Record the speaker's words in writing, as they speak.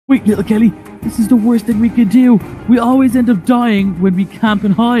Wait, little Kelly, this is the worst thing we could do. We always end up dying when we camp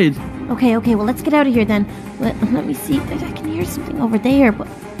and hide. Okay, well, let's get out of here then. Let me see. I can hear something over there, but...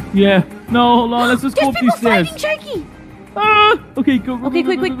 Yeah. No, hold on. Let's just go up these stairs. There's people fighting, Sharky! Ah! Okay, go. Okay,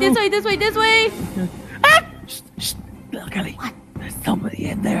 quick. Go. This way. Okay. Ah! Shh, little Kelly. What? There's somebody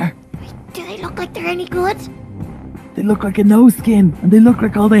in there. Wait, do they look like they're any good? They look like a no-skin, and they look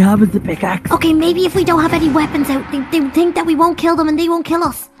like all they have is a pickaxe. Okay, maybe if we don't have any weapons out, they think that we won't kill them and they won't kill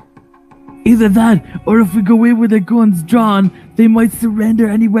us. Either that, or if we go in with our guns drawn, they might surrender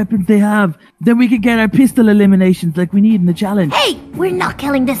any weapons they have. Then we could get our pistol eliminations like we need in the challenge. Hey, we're not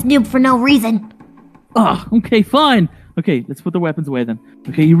killing this noob for no reason. Oh, okay, fine. Okay, let's put the weapons away then.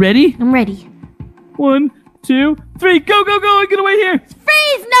 Okay, you ready? I'm ready. 1, 2, 3, go! Get away here!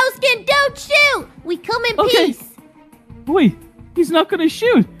 Freeze, no skin, don't shoot! We come in peace. Wait, he's not gonna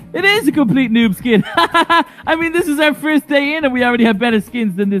shoot. It is a complete noob skin. I mean, this is our first day in and we already have better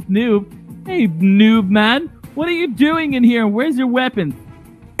skins than this noob. Hey, noob man, what are you doing in here? Where's your weapon?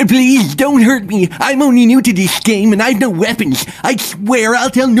 Please, don't hurt me. I'm only new to this game and I've no weapons. I swear I'll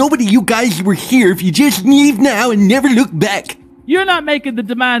tell nobody you guys were here if you just leave now and never look back. You're not making the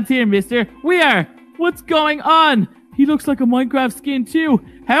demands here, mister. We are. What's going on? He looks like a Minecraft skin too.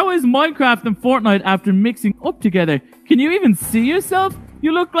 How is Minecraft and Fortnite after mixing up together? Can you even see yourself?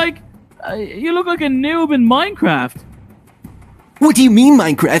 You look like a noob in Minecraft. What do you mean,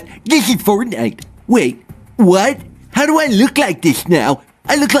 Minecraft? This is Fortnite. Wait, what? How do I look like this now?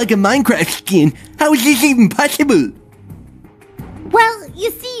 I look like a Minecraft skin. How is this even possible? Well,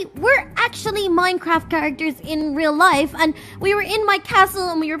 you see, we're actually Minecraft characters in real life, and we were in my castle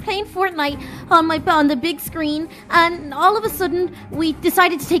and we were playing Fortnite on the big screen, and all of a sudden we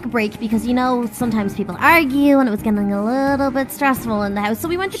decided to take a break because, you know, sometimes people argue and it was getting a little bit stressful in the house, so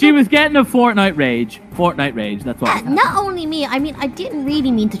we went to... She was getting a Fortnite rage. Fortnite rage, that's what. Not only me, I mean, I didn't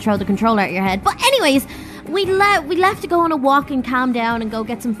really mean to throw the controller at your head, but anyways... We left to go on a walk and calm down and go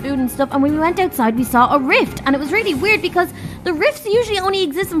get some food and stuff, and when we went outside we saw a rift, and it was really weird because the rifts usually only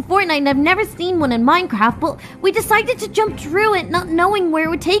exist in Fortnite and I've never seen one in Minecraft, but we decided to jump through it not knowing where it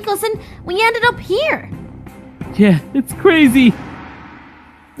would take us, and we ended up here. Yeah, it's crazy.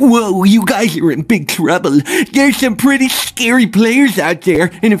 Whoa, you guys are in big trouble. There's some pretty scary players out there,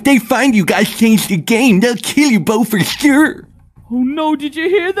 and if they find you guys change the game, they'll kill you both for sure. Oh no, did you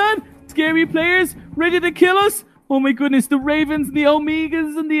hear that? Scary players ready to kill us? Oh my goodness, the ravens, the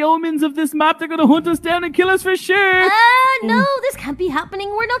omegas, and the omens of this map, they're going to hunt us down and kill us for sure. No, this can't be happening.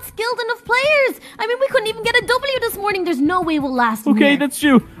 We're not skilled enough players. I mean, we couldn't even get a W this morning. There's no way we'll last in Okay, here. that's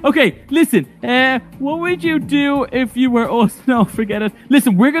true. Okay, listen, what would you do if you were us? No, forget it.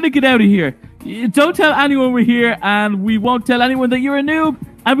 Listen, we're going to get out of here. Don't tell anyone we're here, and we won't tell anyone that you're a noob,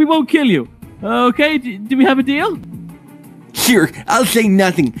 and we won't kill you. Okay, do we have a deal? Sure, I'll say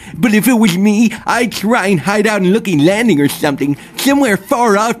nothing, but if it was me, I'd try and hide out in Lucky Landing or something, somewhere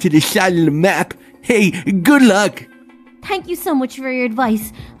far off to the side of the map. Hey, good luck. Thank you so much for your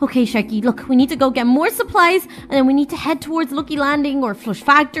advice. Okay, Sharky, look, we need to go get more supplies, and then we need to head towards Lucky Landing or Flush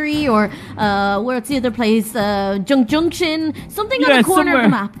Factory or, where's the other place? Junk Junction, something on the corner of the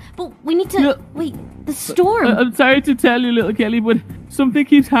map. But we need to... Wait, the storm. I'm sorry to tell you, little Kelly, but something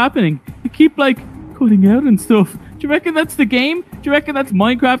keeps happening. You keep, like, cutting out and stuff. Do you reckon that's the game? Do you reckon that's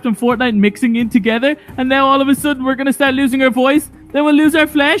Minecraft and Fortnite mixing in together? And now all of a sudden we're going to start losing our voice? Then we'll lose our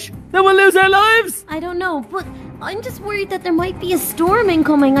flesh? Then we'll lose our lives? I don't know, but I'm just worried that there might be a storm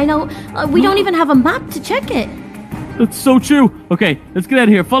incoming. I know we don't even have a map to check it. That's so true. Okay, let's get out of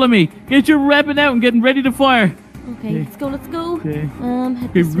here. Follow me. Get your weapon out and getting ready to fire. Okay, let's go. Okay. Head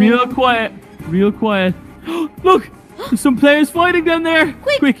Okay, this way. real quiet. Look, there's some players fighting down there.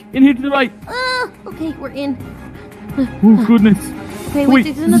 Quick, in here to the right. Okay, we're in. Oh, goodness. Okay, wait,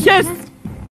 there's another chest.